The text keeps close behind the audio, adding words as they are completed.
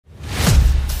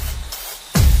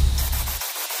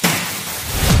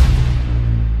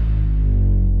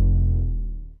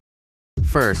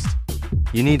First,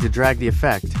 you need to drag the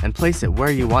effect and place it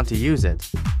where you want to use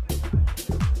it.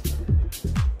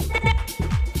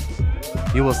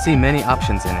 You will see many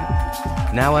options in it.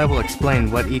 Now I will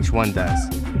explain what each one does.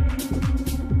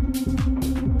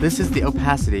 This is the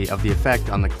opacity of the effect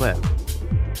on the clip.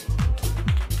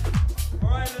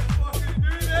 Alright, let's fucking do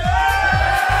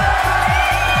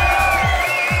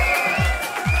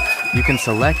this! You can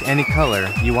select any color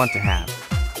you want to have.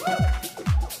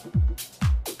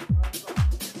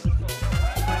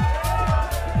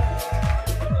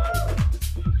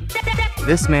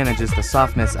 This manages the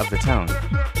softness of the tone,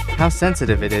 how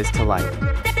sensitive it is to light.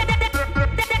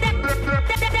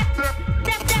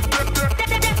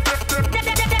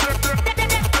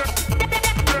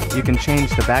 You can change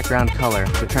the background color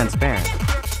to transparent,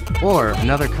 or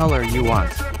another color you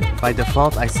want. By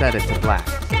default, I set it to black.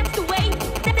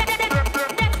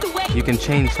 You can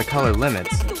change the color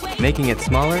limits, making it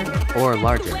smaller or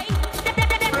larger.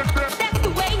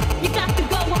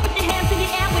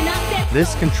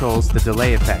 This controls the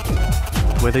delay effect,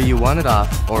 whether you want it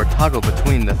off or toggle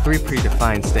between the 3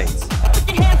 predefined states.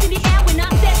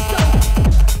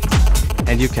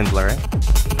 And you can blur it.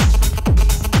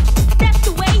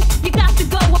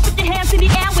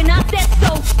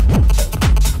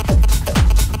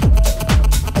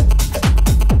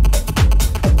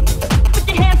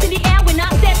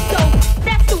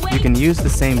 You can use the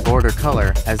same border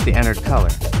color as the entered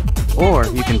color, or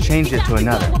you can change it to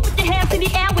another.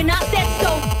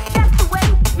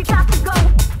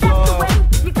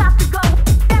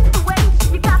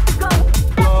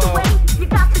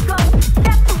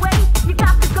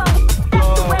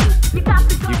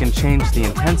 You can change the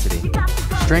intensity,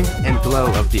 strength, and glow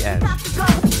of the edge.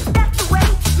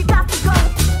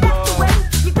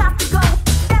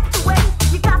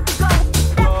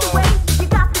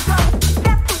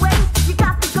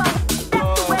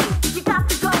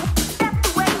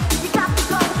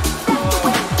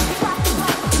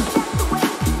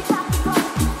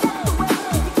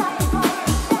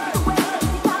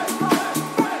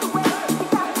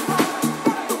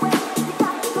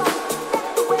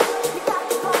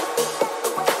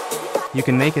 You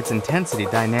can make its intensity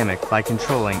dynamic by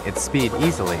controlling its speed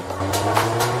easily.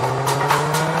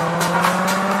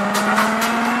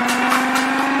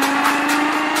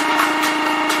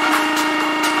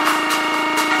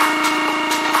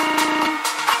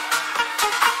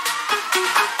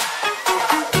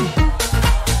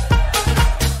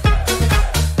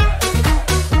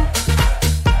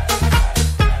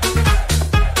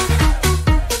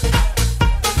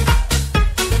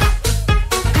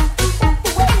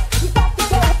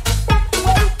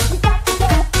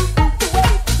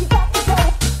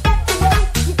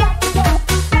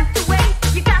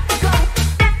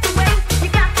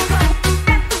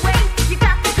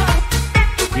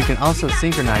 You can also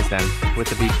synchronize them with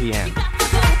the BPM.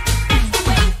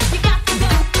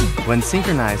 When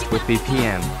synchronized with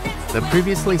BPM, the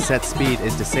previously set speed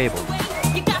is disabled.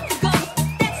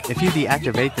 If you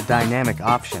deactivate the dynamic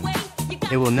option,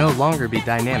 it will no longer be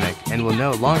dynamic and will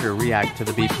no longer react to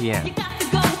the BPM.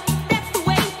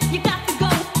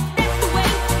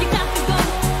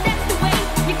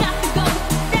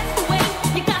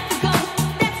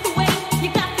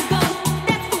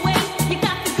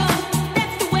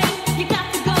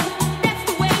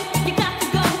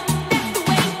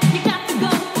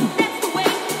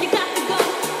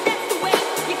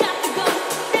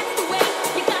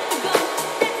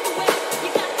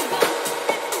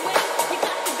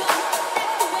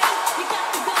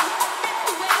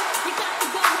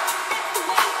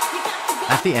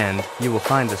 At the end, you will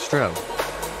find the strobe,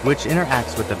 which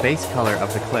interacts with the base color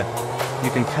of the clip. You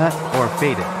can cut or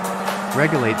fade it,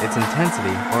 regulate its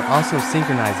intensity, or also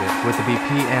synchronize it with the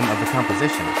BPM of the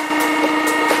composition.